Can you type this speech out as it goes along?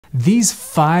These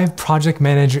 5 project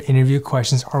manager interview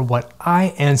questions are what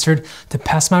I answered to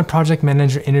pass my project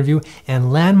manager interview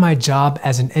and land my job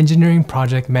as an engineering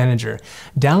project manager.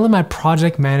 Download my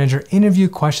project manager interview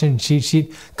question cheat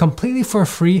sheet completely for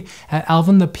free at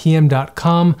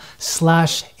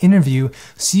alvinthepm.com/interview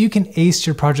so you can ace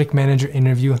your project manager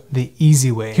interview the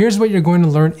easy way. Here's what you're going to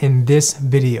learn in this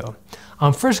video.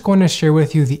 I'm first going to share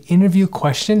with you the interview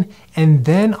question, and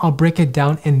then I'll break it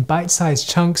down in bite-sized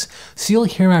chunks so you'll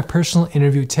hear my personal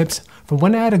interview tips from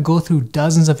when I had to go through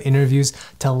dozens of interviews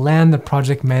to land the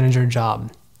project manager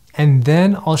job. And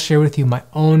then I'll share with you my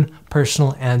own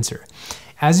personal answer.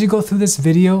 As you go through this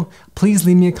video, please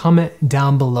leave me a comment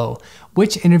down below.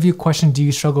 Which interview question do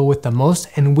you struggle with the most,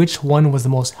 and which one was the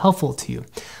most helpful to you?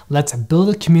 Let's build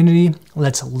a community,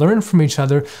 let's learn from each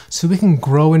other so we can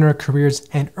grow in our careers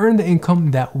and earn the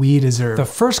income that we deserve. The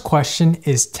first question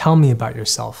is, tell me about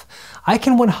yourself. I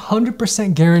can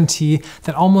 100% guarantee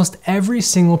that almost every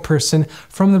single person,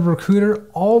 from the recruiter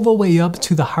all the way up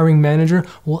to the hiring manager,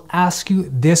 will ask you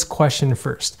this question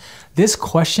first. This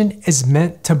question is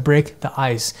meant to break the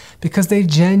ice because they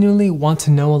genuinely want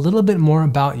to know a little bit more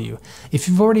about you. If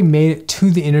you've already made it to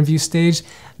the interview stage,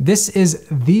 this is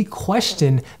the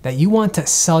question that you want to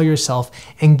sell yourself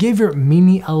and give your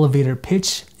mini elevator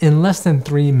pitch in less than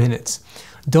 3 minutes.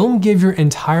 Don't give your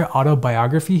entire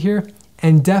autobiography here,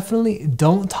 and definitely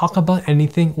don't talk about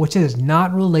anything which is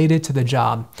not related to the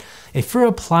job. If you're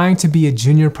applying to be a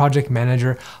junior project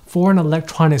manager for an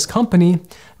electronics company,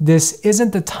 this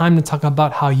isn't the time to talk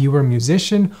about how you were a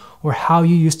musician or how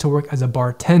you used to work as a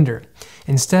bartender.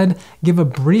 Instead, give a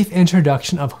brief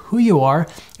introduction of who you are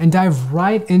and dive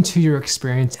right into your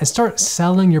experience and start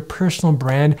selling your personal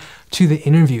brand to the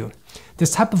interview.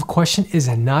 This type of question is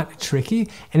not tricky,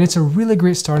 and it's a really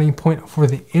great starting point for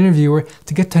the interviewer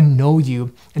to get to know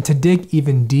you and to dig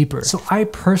even deeper. So I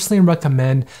personally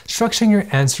recommend structuring your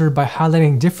answer by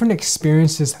highlighting different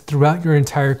experiences throughout your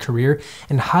entire career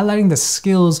and highlighting the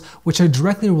skills which are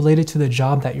directly related to the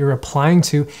job that you're applying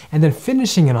to, and then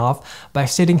finishing it off by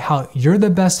stating how you're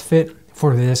the best fit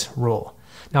for this role.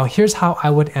 Now here's how I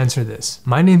would answer this.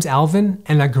 My name's Alvin,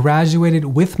 and I graduated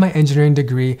with my engineering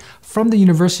degree from the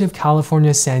University of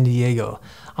California, San Diego.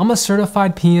 I'm a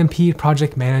certified PMP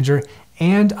project manager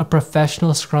and a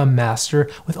professional Scrum Master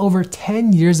with over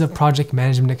 10 years of project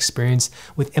management experience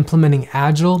with implementing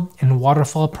agile and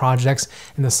waterfall projects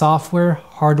in the software,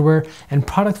 hardware, and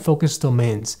product-focused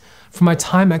domains. For my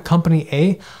time at Company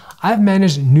A, I've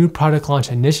managed new product launch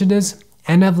initiatives,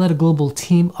 and I've led a global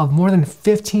team of more than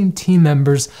 15 team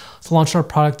members to launch our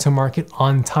product to market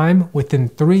on time within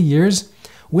 3 years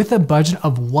with a budget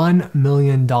of $1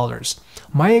 million.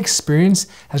 My experience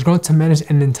has grown to manage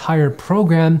an entire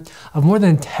program of more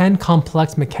than 10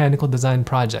 complex mechanical design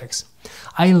projects.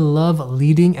 I love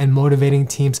leading and motivating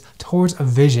teams towards a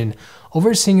vision,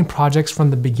 overseeing projects from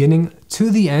the beginning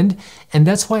to the end, and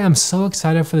that's why I'm so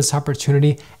excited for this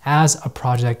opportunity as a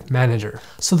project manager.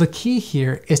 So the key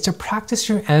here is to practice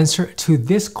your answer to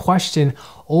this question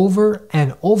over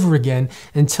and over again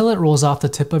until it rolls off the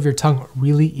tip of your tongue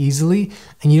really easily,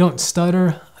 and you don't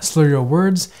stutter, slur your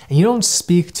words, and you don't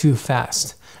speak too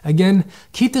fast. Again,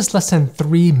 keep this less than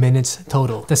 3 minutes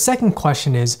total. The second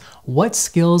question is, what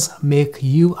skills make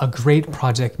you a great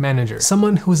project manager?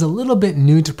 Someone who is a little bit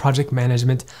new to project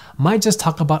management might just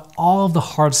talk about all of the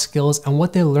hard skills and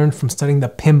what they learned from studying the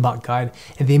PMBOK guide,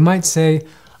 and they might say,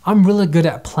 I'm really good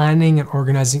at planning and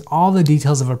organizing all the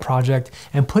details of a project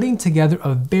and putting together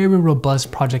a very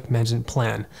robust project management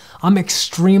plan. I'm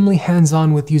extremely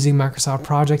hands-on with using Microsoft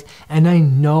Project, and I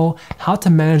know how to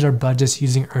manage our budgets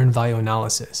using earned value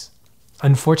analysis.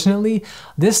 Unfortunately,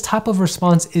 this type of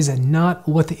response is not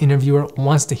what the interviewer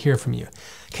wants to hear from you.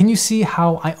 Can you see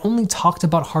how I only talked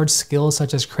about hard skills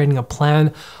such as creating a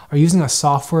plan or using a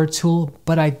software tool,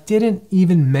 but I didn't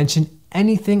even mention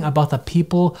anything about the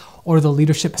people or the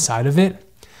leadership side of it?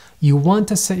 You want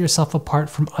to set yourself apart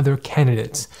from other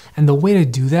candidates, and the way to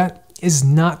do that is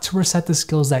not to recite the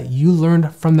skills that you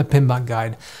learned from the PMBOK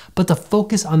guide, but to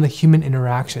focus on the human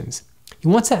interactions. You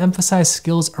want to emphasize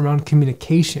skills around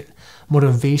communication,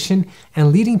 motivation,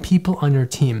 and leading people on your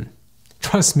team.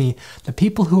 Trust me, the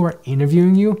people who are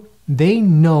interviewing you, they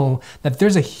know that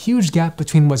there's a huge gap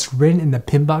between what's written in the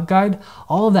PMBOK guide,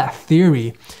 all of that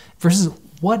theory, versus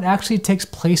what actually takes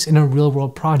place in a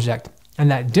real-world project. And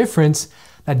that difference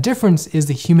is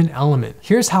the human element.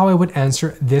 Here's how I would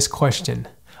answer this question.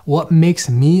 What makes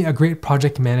me a great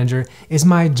project manager is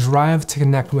my drive to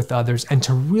connect with others and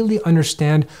to really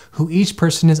understand who each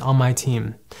person is on my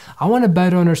team. I want to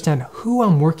better understand who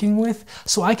I'm working with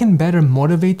so I can better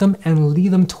motivate them and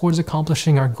lead them towards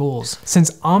accomplishing our goals.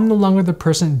 Since I'm no longer the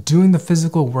person doing the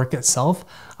physical work itself,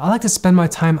 I like to spend my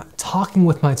time talking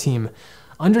with my team,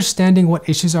 understanding what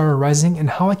issues are arising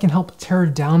and how I can help tear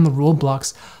down the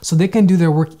roadblocks so they can do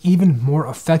their work even more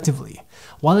effectively.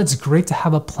 While it's great to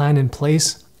have a plan in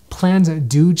place, plans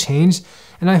do change,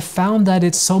 and I found that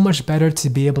it's so much better to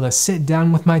be able to sit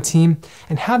down with my team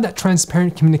and have that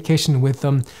transparent communication with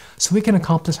them so we can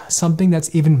accomplish something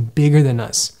that's even bigger than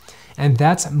us. And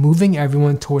that's moving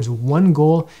everyone towards one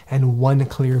goal and one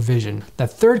clear vision. The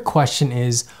third question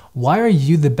is, why are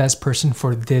you the best person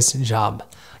for this job?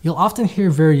 You'll often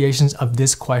hear variations of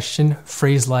this question,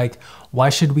 phrased like, why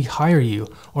should we hire you?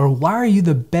 Or why are you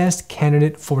the best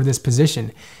candidate for this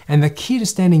position? And the key to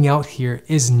standing out here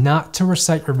is not to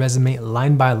recite your resume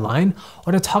line by line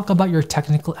or to talk about your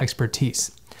technical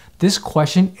expertise. This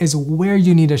question is where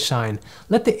you need to shine.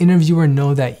 Let the interviewer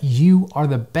know that you are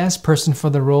the best person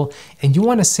for the role and you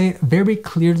want to say it very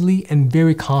clearly and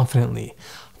very confidently.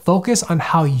 Focus on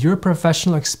how your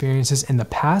professional experiences in the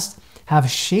past have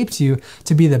shaped you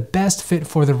to be the best fit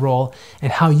for the role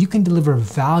and how you can deliver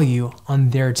value on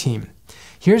their team.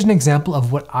 Here's an example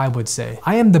of what I would say.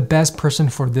 I am the best person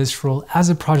for this role as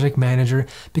a project manager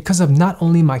because of not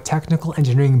only my technical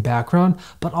engineering background,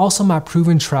 but also my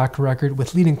proven track record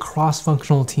with leading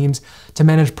cross-functional teams to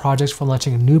manage projects for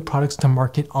launching new products to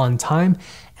market on time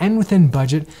and within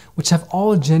budget, which have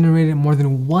all generated more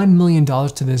than $1 million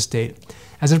to this date.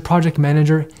 As a project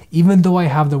manager, even though I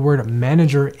have the word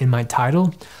manager in my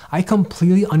title, I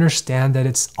completely understand that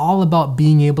it's all about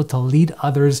being able to lead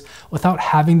others without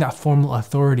having that formal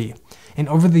authority. And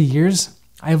over the years,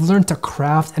 I've learned to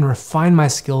craft and refine my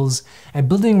skills at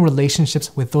building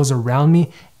relationships with those around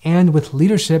me and with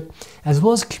leadership, as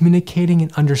well as communicating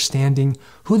and understanding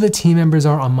who the team members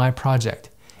are on my project.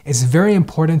 It's very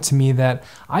important to me that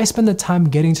I spend the time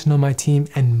getting to know my team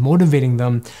and motivating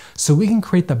them so we can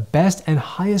create the best and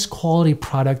highest quality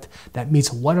product that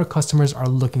meets what our customers are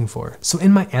looking for. So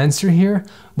in my answer here,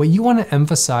 what you want to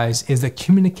emphasize is the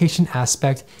communication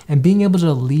aspect and being able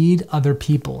to lead other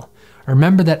people.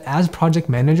 Remember that as project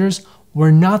managers, we're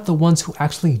not the ones who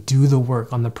actually do the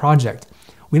work on the project.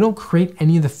 We don't create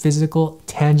any of the physical,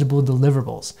 tangible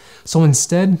deliverables. So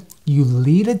instead, you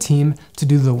lead a team to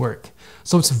do the work.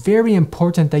 So it's very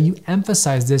important that you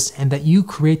emphasize this and that you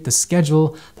create the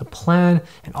schedule, the plan,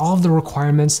 and all of the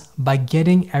requirements by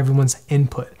getting everyone's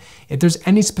input. If there's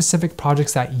any specific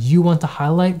projects that you want to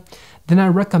highlight, then I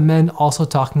recommend also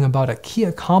talking about a key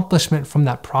accomplishment from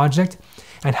that project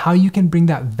and how you can bring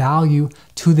that value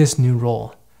to this new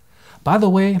role. By the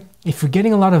way, if you're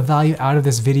getting a lot of value out of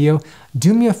this video,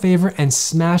 do me a favor and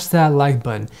smash that like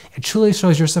button. It truly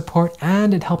shows your support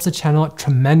and it helps the channel out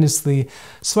tremendously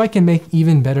so I can make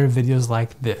even better videos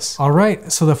like this. All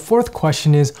right, so the fourth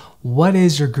question is, what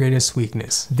is your greatest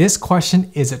weakness? This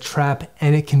question is a trap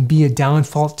and it can be a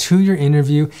downfall to your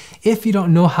interview if you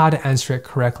don't know how to answer it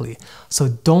correctly. So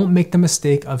don't make the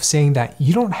mistake of saying that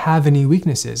you don't have any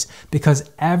weaknesses, because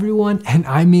everyone, and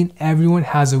I mean everyone,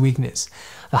 has a weakness.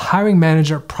 The hiring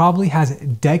manager probably has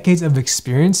decades of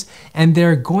experience and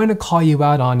they're going to call you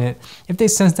out on it if they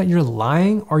sense that you're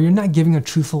lying or you're not giving a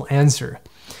truthful answer.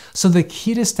 So the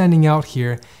key to standing out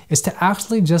here is to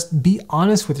actually just be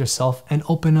honest with yourself and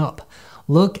open up.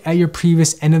 Look at your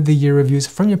previous end of the year reviews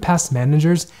from your past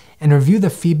managers and review the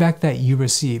feedback that you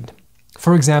received.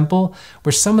 For example,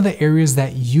 were some of the areas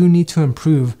that you need to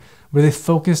improve, were they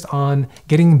focused on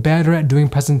getting better at doing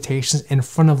presentations in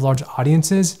front of large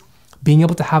audiences, being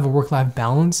able to have a work-life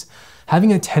balance,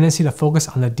 having a tendency to focus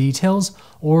on the details,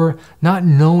 or not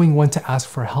knowing when to ask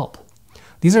for help?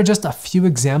 These are just a few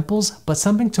examples, but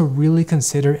something to really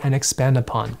consider and expand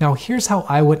upon. Now, here's how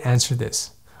I would answer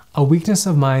this. A weakness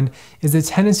of mine is the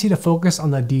tendency to focus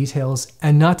on the details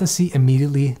and not to see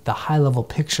immediately the high-level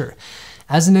picture.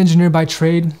 As an engineer by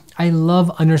trade, I love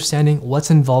understanding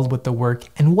what's involved with the work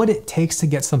and what it takes to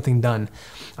get something done.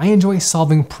 I enjoy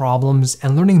solving problems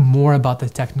and learning more about the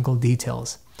technical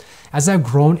details. As I've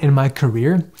grown in my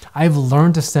career, I've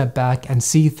learned to step back and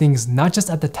see things not just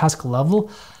at the task level,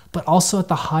 but also at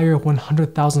the higher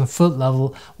 100,000-foot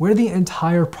level where the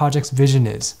entire project's vision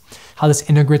is, how this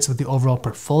integrates with the overall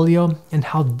portfolio, and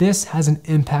how this has an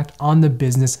impact on the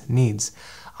business needs.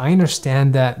 I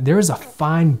understand that there is a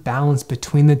fine balance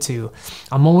between the two.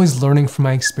 I'm always learning from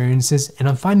my experiences, and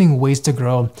I'm finding ways to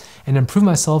grow and improve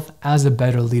myself as a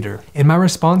better leader. In my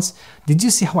response, did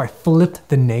you see how I flipped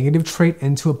the negative trait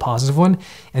into a positive one?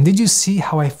 And did you see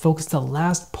how I focused the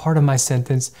last part of my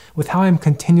sentence with how I'm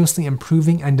continuously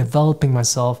improving and developing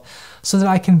myself so that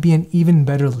I can be an even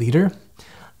better leader?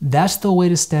 That's the way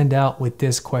to stand out with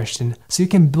this question, so you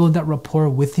can build that rapport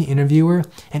with the interviewer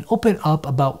and open up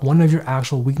about one of your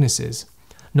actual weaknesses.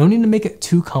 No need to make it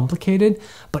too complicated,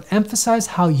 but emphasize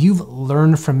how you've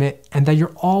learned from it and that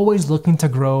you're always looking to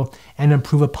grow and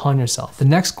improve upon yourself. The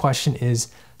next question is,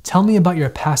 tell me about your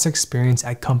past experience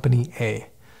at company A.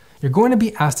 You're going to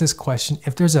be asked this question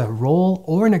if there's a role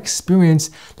or an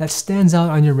experience that stands out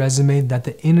on your resume that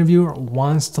the interviewer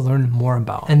wants to learn more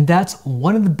about. And that's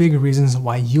one of the big reasons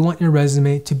why you want your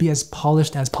resume to be as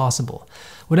polished as possible.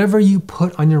 Whatever you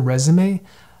put on your resume,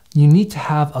 you need to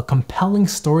have a compelling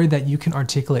story that you can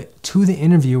articulate to the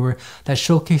interviewer that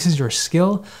showcases your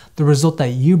skill, the result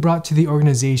that you brought to the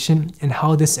organization, and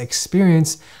how this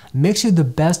experience makes you the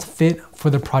best fit for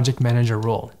the project manager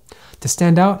role. To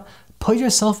stand out, put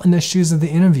yourself in the shoes of the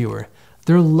interviewer.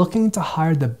 They're looking to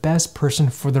hire the best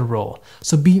person for the role.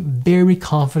 So be very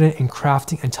confident in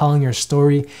crafting and telling your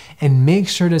story, and make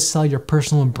sure to sell your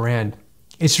personal brand.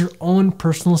 It's your own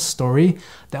personal story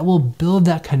that will build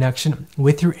that connection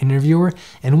with your interviewer.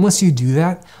 And once you do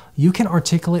that, you can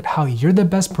articulate how you're the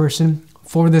best person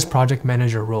for this project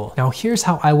manager role. Now, here's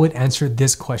how I would answer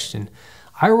this question.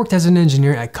 I worked as an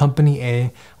engineer at company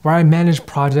A, where I managed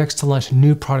projects to launch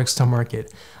new products to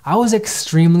market. I was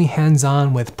extremely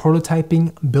hands-on with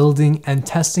prototyping, building, and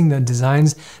testing the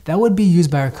designs that would be used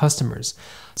by our customers.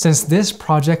 Since this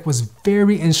project was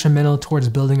very instrumental towards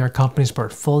building our company's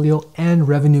portfolio and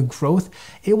revenue growth,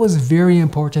 it was very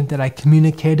important that I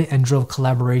communicated and drove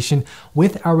collaboration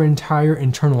with our entire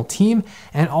internal team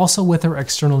and also with our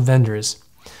external vendors.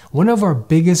 One of our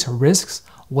biggest risks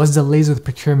was delays with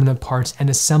procurement of parts and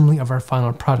assembly of our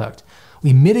final product.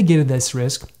 We mitigated this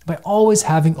risk by always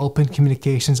having open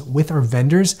communications with our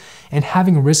vendors and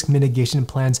having risk mitigation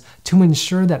plans to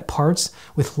ensure that parts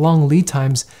with long lead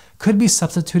times could be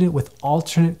substituted with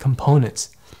alternate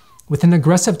components. With an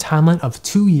aggressive timeline of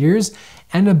 2 years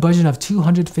and a budget of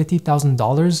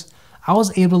 $250,000, I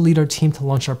was able to lead our team to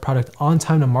launch our product on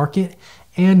time to market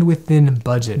and within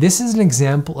budget. This is an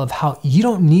example of how you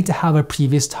don't need to have a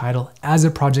previous title as a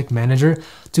project manager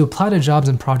to apply to jobs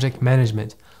in project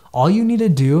management. All you need to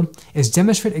do is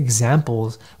demonstrate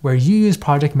examples where you use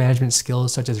project management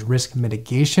skills such as risk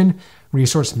mitigation,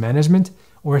 resource management,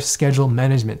 or schedule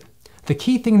management. The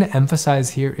key thing to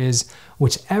emphasize here is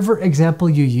whichever example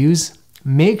you use,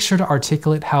 make sure to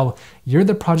articulate how you're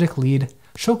the project lead,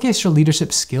 showcase your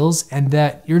leadership skills, and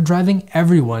that you're driving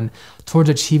everyone towards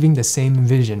achieving the same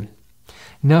vision.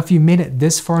 Now, if you made it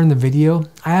this far in the video,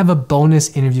 I have a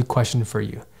bonus interview question for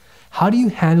you. How do you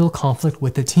handle conflict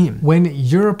with the team? When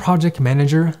you're a project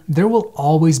manager, there will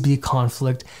always be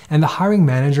conflict, and the hiring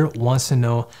manager wants to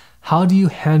know, how do you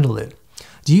handle it?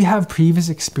 Do you have previous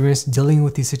experience dealing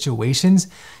with these situations?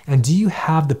 And do you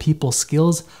have the people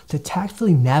skills to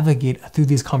tactfully navigate through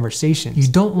these conversations? You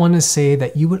don't want to say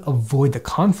that you would avoid the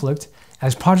conflict.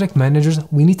 As project managers,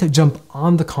 we need to jump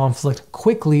on the conflict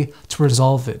quickly to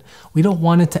resolve it. We don't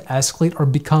want it to escalate or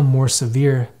become more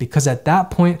severe, because at that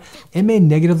point, it may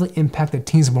negatively impact the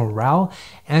team's morale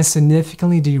and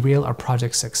significantly derail our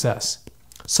project success.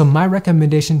 So my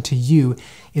recommendation to you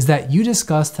is that you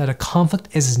discuss that a conflict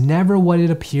is never what it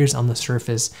appears on the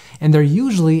surface, and there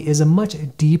usually is a much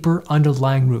deeper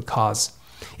underlying root cause.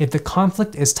 If the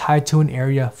conflict is tied to an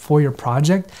area for your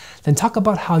project, then talk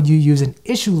about how you use an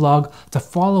issue log to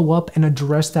follow up and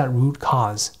address that root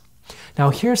cause. Now,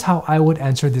 here's how I would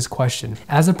answer this question.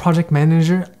 As a project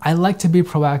manager, I like to be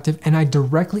proactive, and I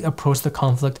directly approach the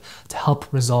conflict to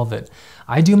help resolve it.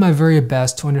 I do my very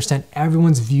best to understand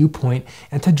everyone's viewpoint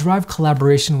and to drive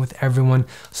collaboration with everyone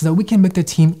so that we can make the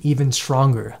team even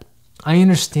stronger. I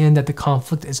understand that the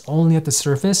conflict is only at the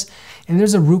surface, and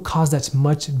there's a root cause that's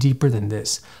much deeper than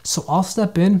this. So I'll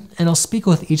step in and I'll speak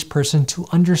with each person to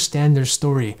understand their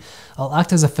story. I'll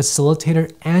act as a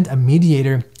facilitator and a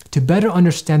mediator to better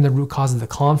understand the root cause of the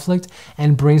conflict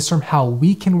and brainstorm how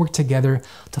we can work together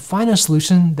to find a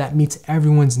solution that meets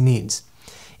everyone's needs.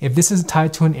 If this is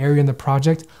tied to an area in the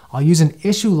project, I'll use an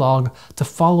issue log to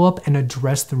follow up and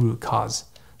address the root cause.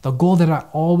 The goal that I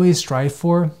always strive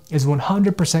for is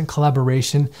 100%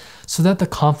 collaboration so that the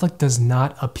conflict does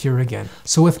not appear again.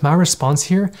 So with my response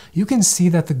here, you can see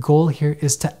that the goal here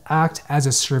is to act as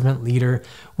a servant leader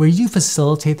where you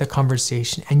facilitate the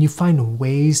conversation and you find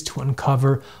ways to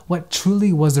uncover what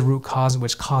truly was the root cause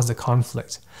which caused the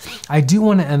conflict. I do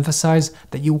want to emphasize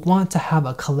that you want to have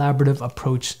a collaborative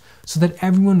approach so that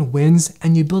everyone wins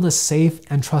and you build a safe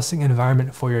and trusting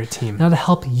environment for your team. Now, to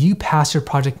help you pass your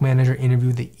project manager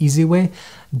interview the easy way,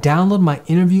 download my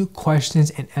interview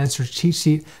questions and answers cheat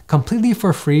sheet completely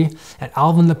for free at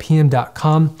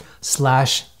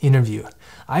alvinthepm.com/interview.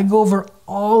 I go over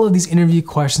all of these interview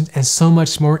questions and so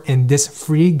much more in this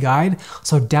free guide,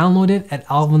 so download it at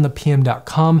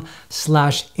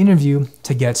alvinthepm.com/interview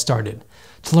to get started.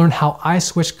 To learn how I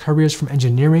switched careers from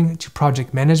engineering to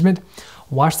project management,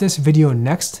 watch this video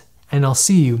next, and I'll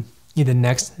see you in the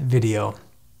next video.